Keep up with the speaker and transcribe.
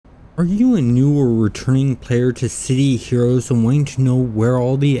Are you a new or returning player to City of Heores and wanting to know where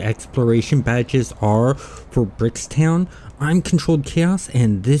all the exploration badges are for Brickstown? I'm Controlled Chaos, and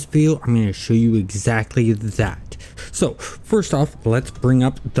in this video I'm going to show you exactly that. So first off, let's bring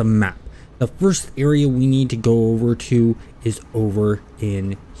up the map. The first area we need to go over to is over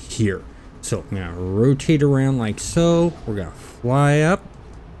in here. So I'm going to rotate around like so. We're going to fly up.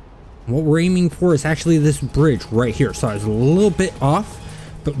 What we're aiming for is actually this bridge right here. So I was a little bit off,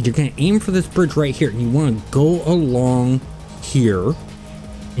 but you're going to aim for this bridge right here, and you want to go along here,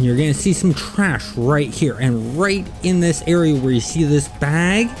 and you're going to see some trash right here, and right in this area where you see this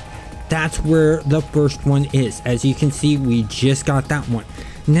bag, that's where the first one is. As you can see, we just got that one.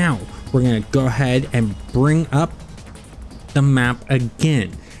 Now we're going to go ahead and bring up the map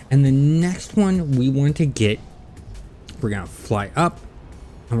again, and the next one we want to get, we're going to fly up,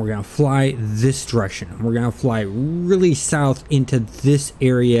 and we're going to fly this direction. We're going to fly really south into this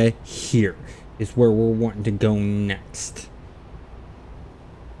area here is where we're wanting to go next.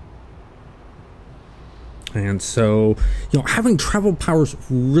 And so, having travel powers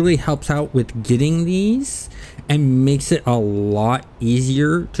really helps out with getting these and makes it a lot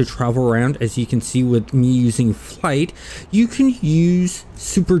easier to travel around. As you can see with me using flight, you can use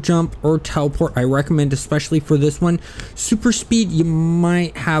super jump or teleport. I recommend, especially for this one, super speed you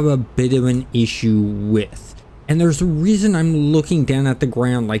might have a bit of an issue with. And there's a reason I'm looking down at the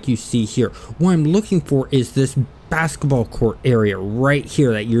ground like you see here. What I'm looking for is this basketball court area right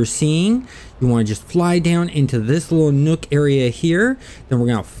here that you're seeing. You want to just fly down into this little nook area here, then we're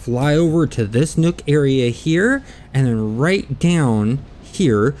going to fly over to this nook area here, and then right down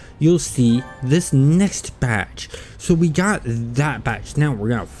here you'll see this next badge. So we got that badge. Now we're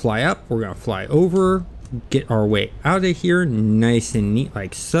going to fly up, we're going to fly over, get our way out of here nice and neat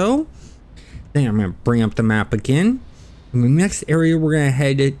like so. Then I'm going to bring up the map again, and the next area we're going to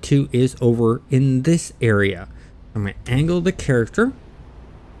head to is over in this area. I'm going to angle the character.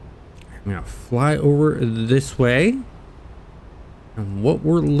 I'm going to fly over this way. And what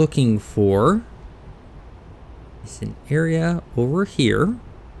we're looking for is an area over here.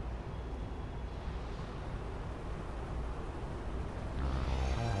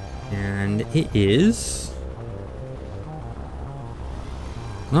 And it is...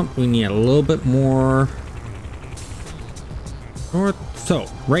 Oh, we need a little bit more north. So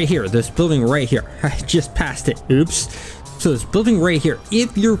right here, this building right here, I just passed it. Oops. So this building right here,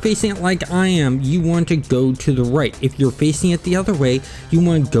 if you're facing it like I am, you want to go to the right. If you're facing it the other way, you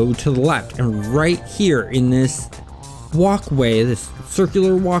want to go to the left. And right here in this walkway, this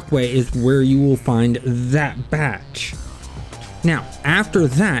circular walkway, is where you will find that badge. Now, after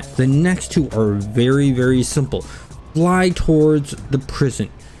that, the next two are very, very simple. Fly towards the prison.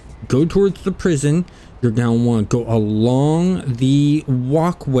 Go towards the prison. You're going to want to go along the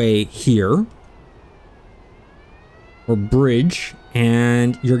walkway here, or bridge,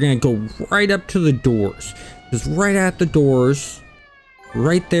 and you're going to go right up to the doors. Just right at the doors,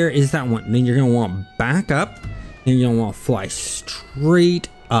 right there is that one. Then you're going to want to back up, and you're going to want to fly straight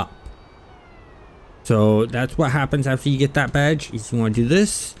up. So that's what happens after you get that badge. Is you want to do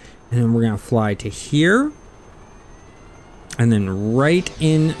this, and then we're going to fly to here. And then right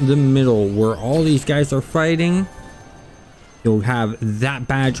in the middle where all these guys are fighting, you'll have that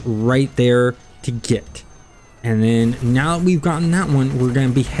badge right there to get. And then now that we've gotten that one, we're going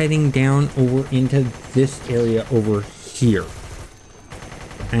to be heading down over into this area over here.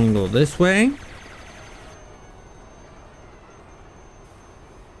 Angle this way.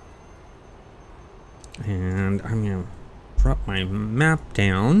 And I'm going to drop my map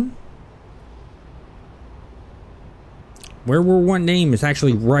down. Where we're wanting to aim is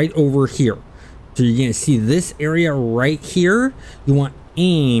actually right over here. So you're going to see this area right here. You want to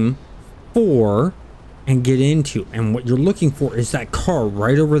aim for and get into. And what you're looking for is that car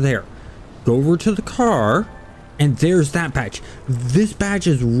right over there. Go over to the car, and there's that badge. This badge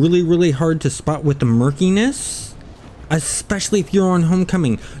is really, really hard to spot with the murkiness, especially if you're on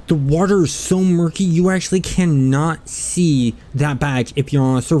Homecoming. The water is so murky, you actually cannot see that badge if you're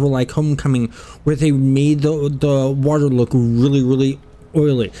on a server like Homecoming, where they made the water look really, really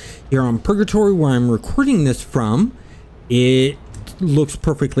oily. Here on Purgatory, where I'm recording this from, it looks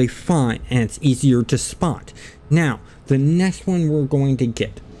perfectly fine, and it's easier to spot. Now, the next one we're going to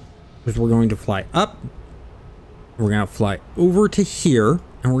get is we're going to fly up, we're going to fly over to here,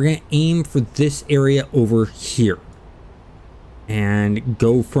 and we're going to aim for this area over here. And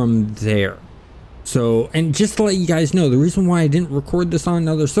go from there. So, and just to let you guys know, the reason why I didn't record this on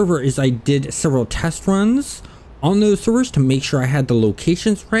another server is I did several test runs on those servers to make sure I had the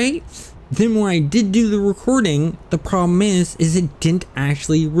locations right. Then when I did do the recording, the problem is it didn't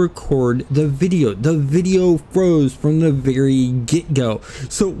actually record the video. The video froze from the very get-go,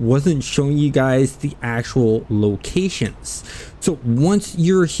 so it wasn't showing you guys the actual locations. So once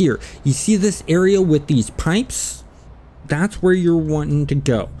you're here, you see this area with these pipes? That's where you're wanting to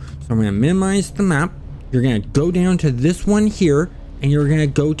go. So I'm gonna minimize the map. You're gonna go down to this one here, and you're gonna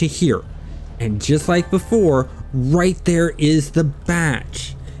go to here. And just like before, right there is the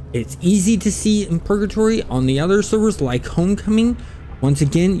badge. It's easy to see in Purgatory. On the other servers like Homecoming, once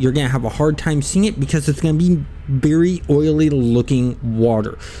again, you're gonna have a hard time seeing it because it's gonna be very oily looking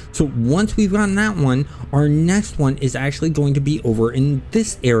water. So once we've gotten that one, our next one is actually going to be over in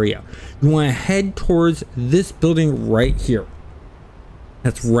this area. You want to head towards this building right here.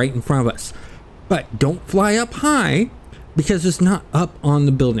 That's right in front of us. But don't fly up high because it's not up on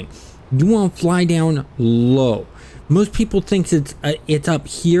the building. You want to fly down low. Most people think it's up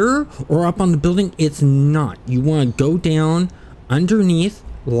here or up on the building. It's not. You want to go down underneath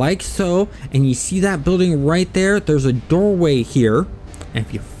like so, and you see that building right there. There's a doorway here, and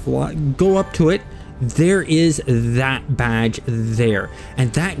if you go up to it, there is that badge there,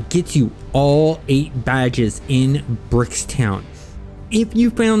 and that gets you all 8 badges in Brickstown. If you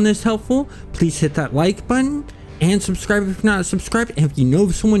found this helpful, please hit that like button and subscribe if you're not subscribed. And if you know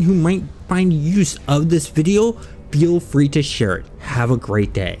of someone who might find use of this video, feel free to share it. Have a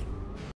great day.